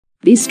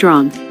These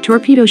strong,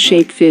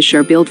 torpedo-shaped fish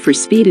are built for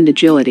speed and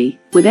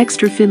agility, with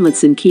extra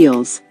finlets and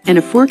keels, and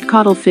a forked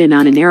caudal fin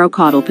on a narrow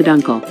caudal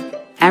peduncle.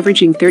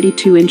 Averaging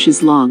 32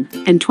 inches long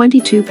and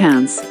 22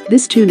 pounds,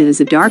 this tuna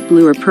is a dark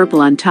blue or purple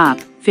on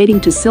top,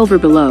 fading to silver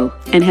below,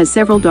 and has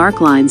several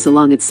dark lines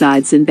along its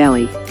sides and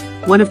belly.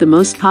 One of the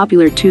most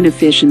popular tuna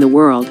fish in the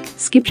world,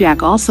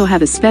 skipjack also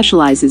have a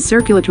specialized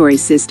circulatory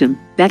system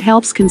that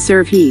helps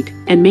conserve heat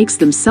and makes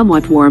them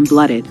somewhat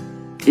warm-blooded.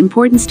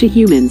 Importance to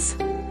humans.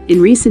 In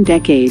recent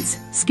decades,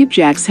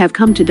 skipjacks have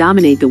come to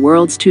dominate the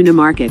world's tuna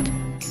market.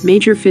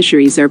 Major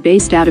fisheries are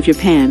based out of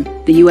Japan,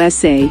 the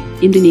USA,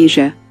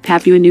 Indonesia,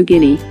 Papua New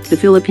Guinea, the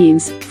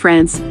Philippines,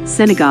 France,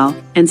 Senegal,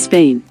 and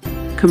Spain.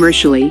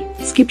 Commercially,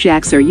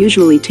 skipjacks are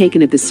usually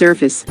taken at the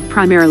surface,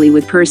 primarily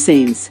with purse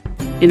seines.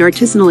 In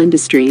artisanal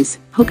industries,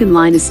 hook and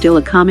line is still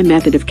a common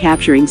method of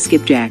capturing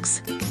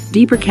skipjacks.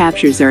 Deeper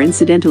captures are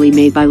incidentally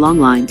made by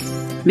longline.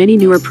 Many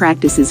newer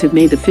practices have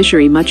made the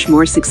fishery much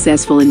more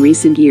successful in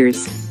recent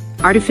years.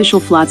 Artificial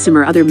flotsam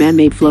or other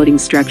man-made floating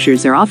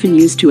structures are often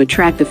used to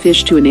attract the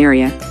fish to an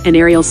area, and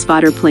aerial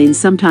spotter planes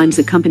sometimes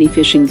accompany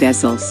fishing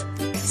vessels.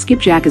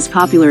 Skipjack is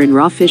popular in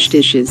raw fish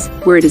dishes,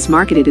 where it is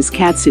marketed as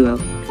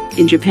katsuo.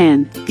 In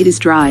Japan, it is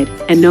dried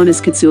and known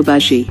as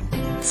katsuobushi.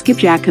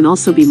 Skipjack can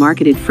also be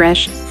marketed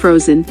fresh,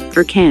 frozen,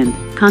 or canned.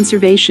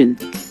 Conservation.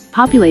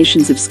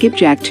 Populations of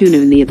skipjack tuna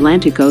in the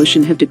Atlantic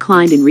Ocean have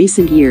declined in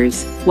recent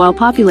years, while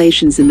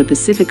populations in the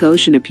Pacific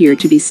Ocean appear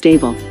to be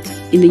stable.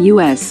 In the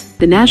U.S.,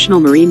 the National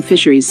Marine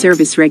Fisheries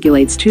Service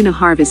regulates tuna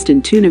harvest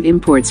and tuna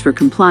imports for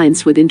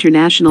compliance with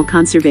international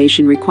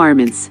conservation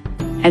requirements.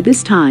 At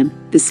this time,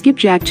 the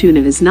skipjack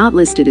tuna is not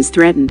listed as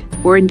threatened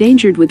or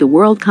endangered with the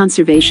World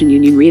Conservation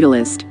Union Red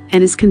List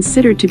and is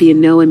considered to be a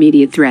no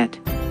immediate threat.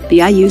 The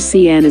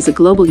IUCN is a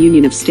global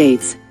union of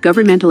states,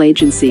 governmental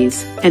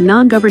agencies, and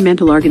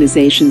non-governmental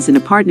organizations in a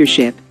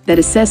partnership that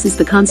assesses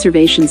the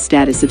conservation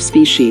status of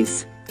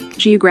species.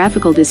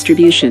 Geographical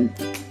distribution.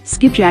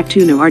 Skipjack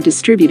tuna are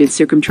distributed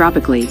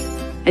circumtropically.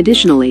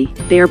 Additionally,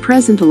 they are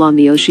present along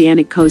the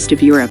oceanic coast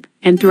of Europe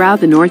and throughout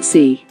the North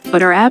Sea,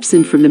 but are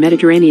absent from the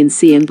Mediterranean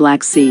Sea and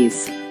Black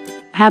Seas.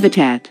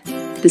 Habitat.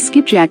 The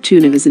skipjack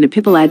tuna is an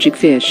epipelagic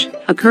fish,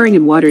 occurring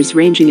in waters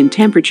ranging in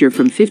temperature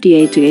from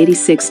 58 to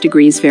 86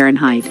 degrees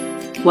Fahrenheit.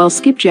 While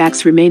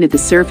skipjacks remain at the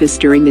surface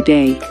during the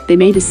day, they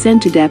may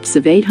descend to depths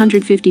of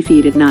 850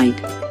 feet at night.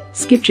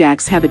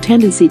 Skipjacks have a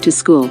tendency to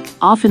school,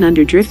 often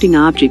under drifting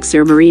objects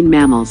or marine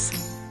mammals.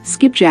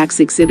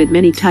 Skipjacks exhibit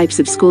many types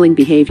of schooling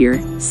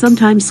behavior,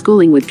 sometimes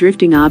schooling with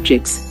drifting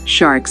objects,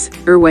 sharks,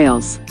 or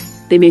whales.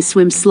 They may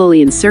swim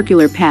slowly in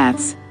circular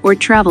paths, or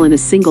travel in a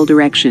single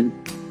direction.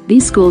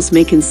 These schools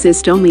may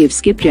consist only of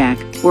skipjack,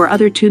 or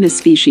other tuna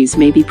species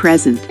may be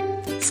present.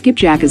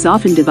 Skipjack is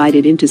often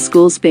divided into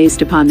schools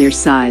based upon their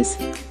size.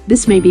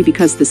 This may be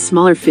because the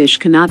smaller fish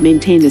cannot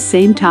maintain the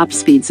same top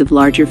speeds of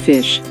larger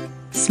fish.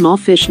 Small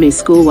fish may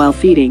school while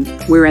feeding,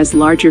 whereas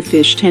larger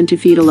fish tend to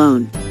feed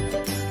alone.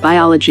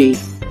 Biology.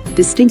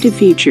 Distinctive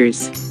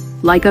features.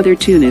 Like other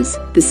tunas,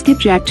 the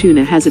skipjack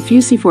tuna has a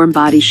fusiform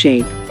body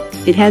shape.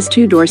 It has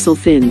two dorsal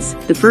fins,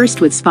 the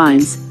first with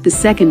spines, the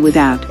second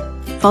without.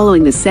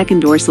 Following the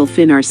second dorsal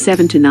fin are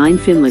 7 to 9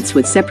 finlets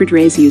with separate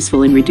rays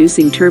useful in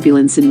reducing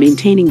turbulence and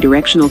maintaining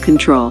directional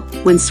control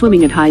when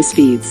swimming at high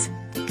speeds.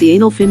 The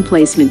anal fin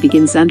placement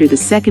begins under the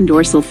second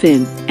dorsal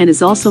fin and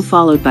is also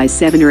followed by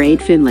 7 or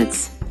 8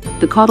 finlets.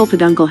 The caudal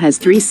peduncle has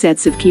 3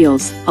 sets of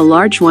keels, a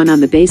large one on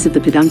the base of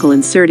the peduncle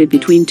inserted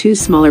between 2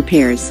 smaller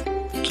pairs.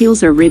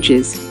 Keels are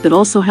ridges that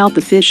also help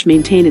the fish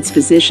maintain its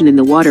position in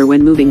the water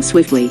when moving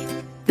swiftly.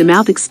 The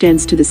mouth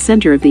extends to the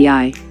center of the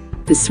eye.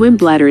 The swim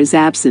bladder is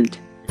absent.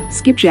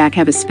 Skipjack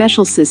have a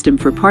special system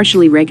for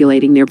partially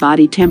regulating their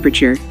body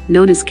temperature,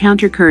 known as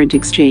countercurrent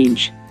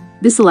exchange.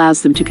 This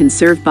allows them to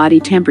conserve body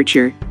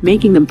temperature,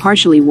 making them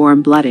partially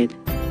warm-blooded.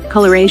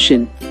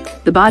 Coloration.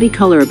 The body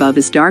color above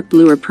is dark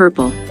blue or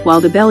purple, while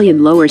the belly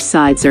and lower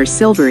sides are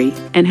silvery,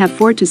 and have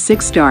 4 to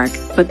 6 dark,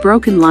 but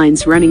broken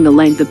lines running the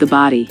length of the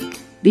body.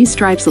 These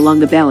stripes along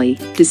the belly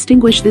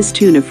distinguish this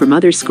tuna from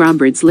other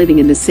scrombrids living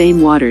in the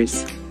same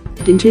waters.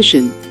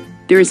 Dentition.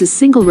 There is a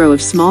single row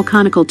of small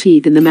conical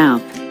teeth in the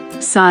mouth.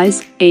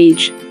 Size,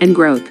 age, and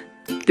growth.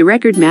 The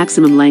record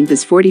maximum length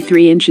is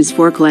 43 inches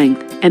fork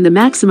length, and the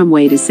maximum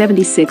weight is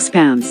 76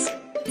 pounds.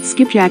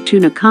 Skipjack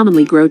tuna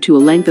commonly grow to a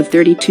length of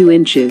 32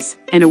 inches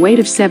and a weight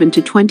of 7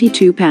 to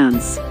 22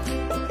 pounds.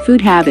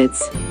 Food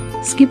habits.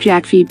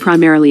 Skipjack feed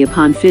primarily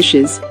upon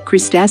fishes,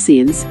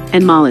 crustaceans,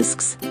 and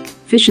mollusks.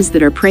 Fishes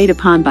that are preyed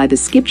upon by the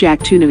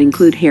skipjack tuna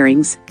include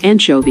herrings,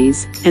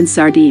 anchovies, and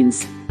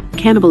sardines.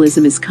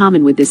 Cannibalism is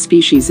common with this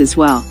species as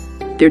well.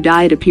 Their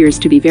diet appears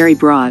to be very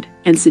broad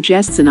and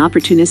suggests an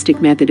opportunistic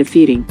method of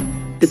feeding.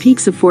 The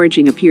peaks of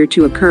foraging appear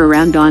to occur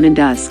around dawn and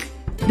dusk.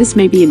 This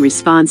may be in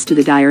response to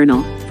the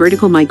diurnal,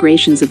 vertical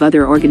migrations of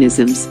other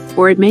organisms,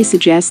 or it may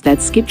suggest that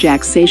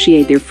skipjacks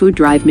satiate their food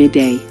drive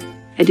midday.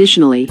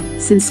 Additionally,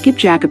 since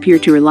skipjack appear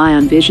to rely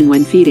on vision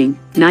when feeding,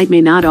 night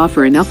may not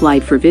offer enough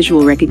light for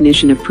visual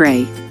recognition of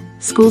prey.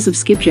 Schools of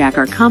skipjack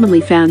are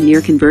commonly found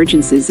near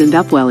convergences and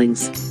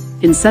upwellings.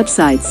 In such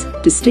sites,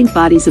 distinct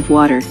bodies of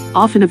water,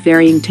 often of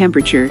varying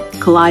temperature,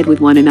 collide with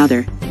one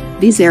another.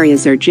 These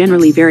areas are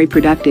generally very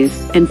productive,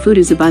 and food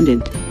is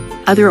abundant.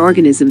 Other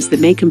organisms that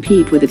may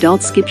compete with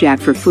adult skipjack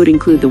for food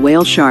include the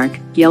whale shark,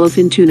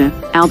 yellowfin tuna,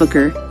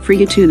 albacore,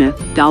 frigate tuna,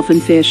 dolphin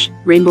fish,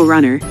 rainbow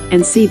runner,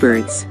 and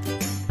seabirds.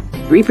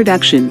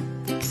 Reproduction.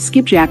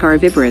 Skipjack are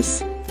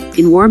oviparous.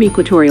 In warm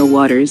equatorial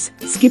waters,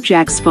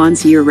 skipjack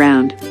spawns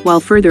year-round, while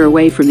further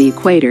away from the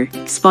equator,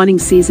 spawning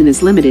season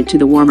is limited to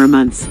the warmer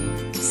months.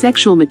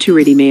 Sexual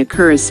maturity may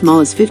occur as small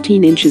as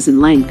 15 inches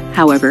in length.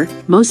 However,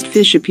 most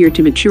fish appear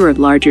to mature at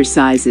larger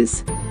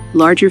sizes.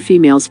 Larger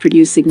females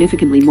produce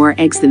significantly more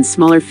eggs than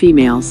smaller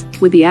females,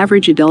 with the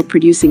average adult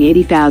producing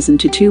 80,000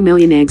 to 2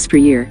 million eggs per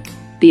year.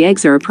 The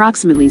eggs are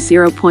approximately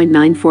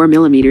 0.94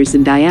 millimeters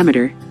in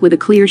diameter, with a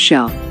clear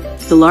shell.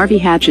 The larvae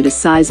hatch at a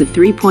size of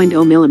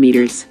 3.0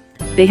 millimeters.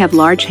 They have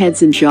large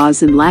heads and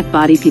jaws and lack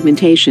body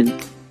pigmentation.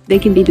 They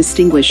can be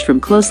distinguished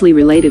from closely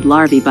related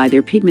larvae by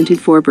their pigmented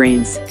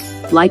forebrains.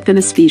 Like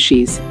Tuna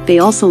species, they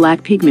also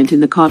lack pigment in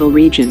the caudal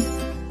region.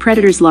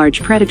 Predators.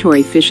 Large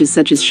predatory fishes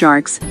such as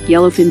sharks,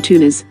 yellowfin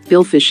tunas,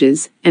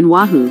 billfishes, and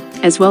wahoo,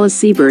 as well as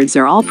seabirds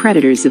are all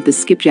predators of the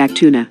skipjack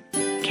tuna.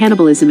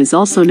 Cannibalism is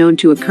also known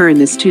to occur in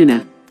this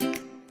tuna.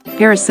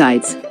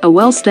 Parasites. A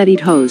well-studied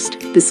host,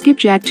 the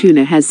skipjack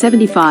tuna has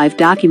 75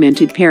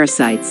 documented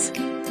parasites.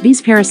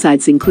 These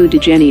parasites include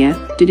Digenia,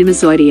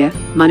 Didymozoidea,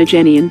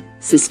 Monogenian,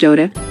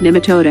 Cystota,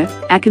 Nematoda,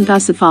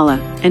 Acanthocephala,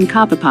 and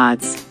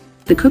copepods.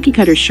 The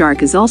cookie-cutter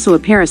shark is also a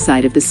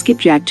parasite of the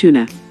skipjack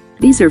tuna.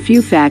 These are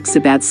few facts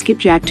about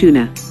skipjack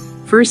tuna.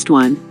 First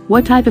one,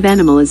 what type of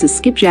animal is a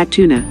skipjack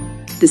tuna?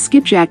 The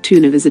skipjack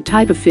tuna is a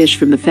type of fish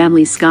from the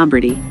family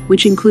Scombridae,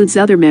 which includes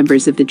other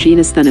members of the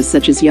genus Tuna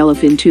such as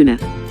yellowfin tuna.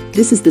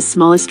 This is the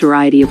smallest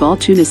variety of all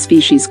tuna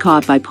species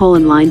caught by pole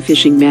and line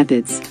fishing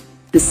methods.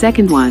 The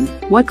second one,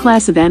 what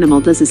class of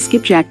animal does a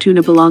skipjack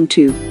tuna belong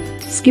to?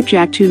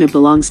 Skipjack tuna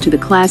belongs to the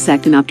class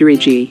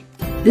Actinopteridae.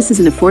 This is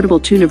an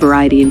affordable tuna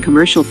variety in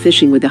commercial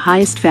fishing with the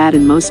highest fat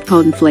and most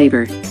potent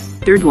flavor.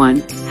 Third one,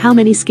 how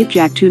many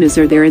skipjack tunas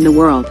are there in the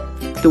world?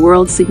 The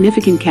world's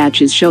significant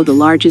catches show the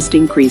largest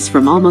increase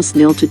from almost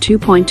nil to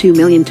 2.2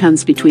 million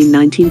tons between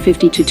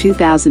 1950 to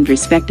 2000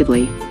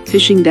 respectively,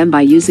 fishing done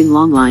by using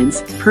long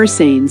lines, purse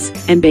seines,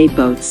 and bait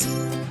boats.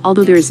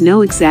 Although there is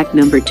no exact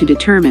number to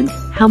determine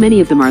how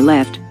many of them are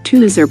left,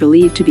 tunas are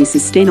believed to be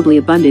sustainably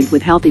abundant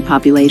with healthy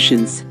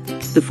populations.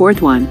 The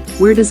fourth one,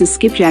 where does a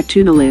skipjack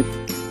tuna live?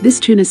 This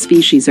tuna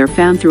species are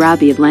found throughout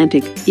the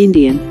Atlantic,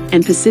 Indian,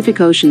 and Pacific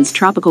Oceans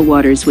tropical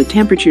waters with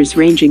temperatures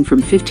ranging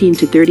from 15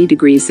 to 30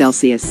 degrees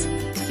Celsius.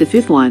 The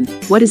fifth one,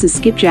 what is a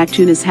skipjack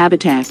tuna's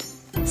habitat?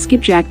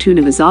 Skipjack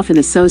tuna is often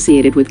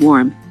associated with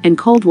warm and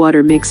cold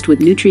water mixed with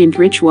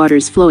nutrient-rich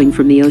waters flowing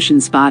from the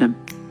ocean's bottom.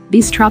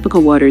 These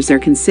tropical waters are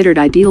considered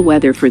ideal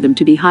weather for them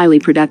to be highly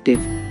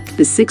productive.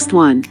 The sixth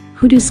one,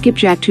 who do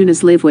skipjack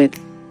tunas live with?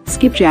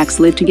 Skipjacks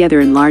live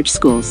together in large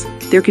schools.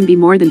 There can be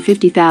more than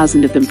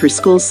 50,000 of them per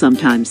school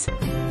sometimes.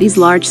 These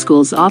large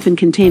schools often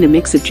contain a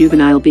mix of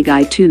juvenile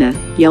big-eyed tuna,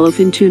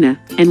 yellowfin tuna,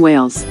 and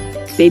whales.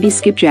 Baby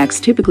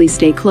skipjacks typically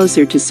stay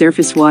closer to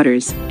surface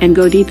waters and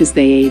go deep as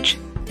they age.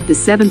 The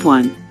seventh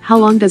one, how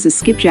long does a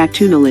skipjack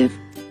tuna live?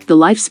 The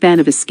lifespan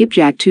of a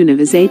skipjack tuna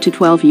is 8 to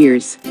 12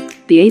 years.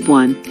 The eighth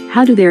one,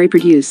 how do they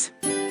reproduce?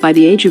 By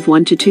the age of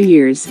 1 to 2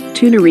 years,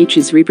 tuna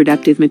reaches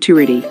reproductive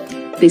maturity.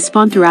 They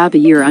spawn throughout the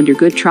year under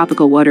good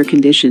tropical water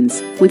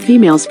conditions, with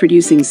females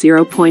producing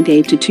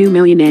 0.8 to 2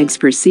 million eggs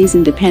per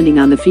season depending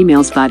on the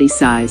female's body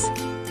size.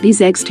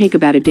 These eggs take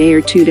about a day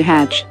or two to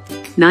hatch.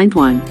 Ninth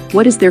one,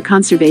 what is their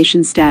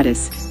conservation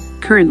status?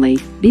 Currently,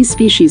 these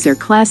species are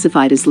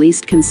classified as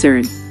least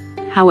concern.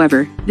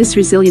 However, this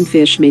resilient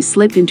fish may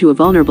slip into a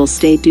vulnerable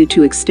state due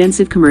to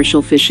extensive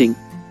commercial fishing.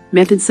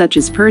 Methods such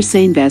as purse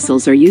seine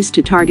vessels are used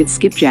to target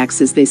skipjacks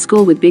as they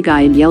school with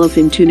big-eye and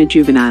yellowfin tuna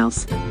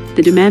juveniles.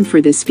 The demand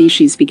for this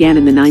species began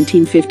in the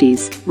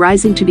 1950s,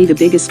 rising to be the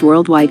biggest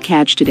worldwide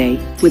catch today,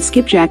 with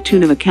skipjack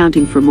tuna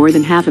accounting for more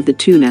than half of the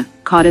tuna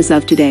caught as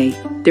of today.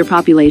 Their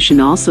population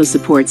also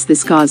supports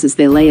this cause as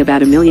they lay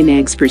about 1 million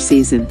eggs per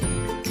season.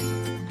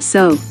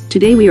 So,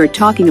 today we are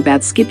talking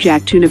about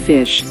skipjack tuna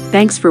fish.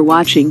 Thanks for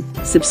watching,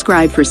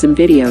 subscribe for some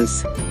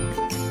videos.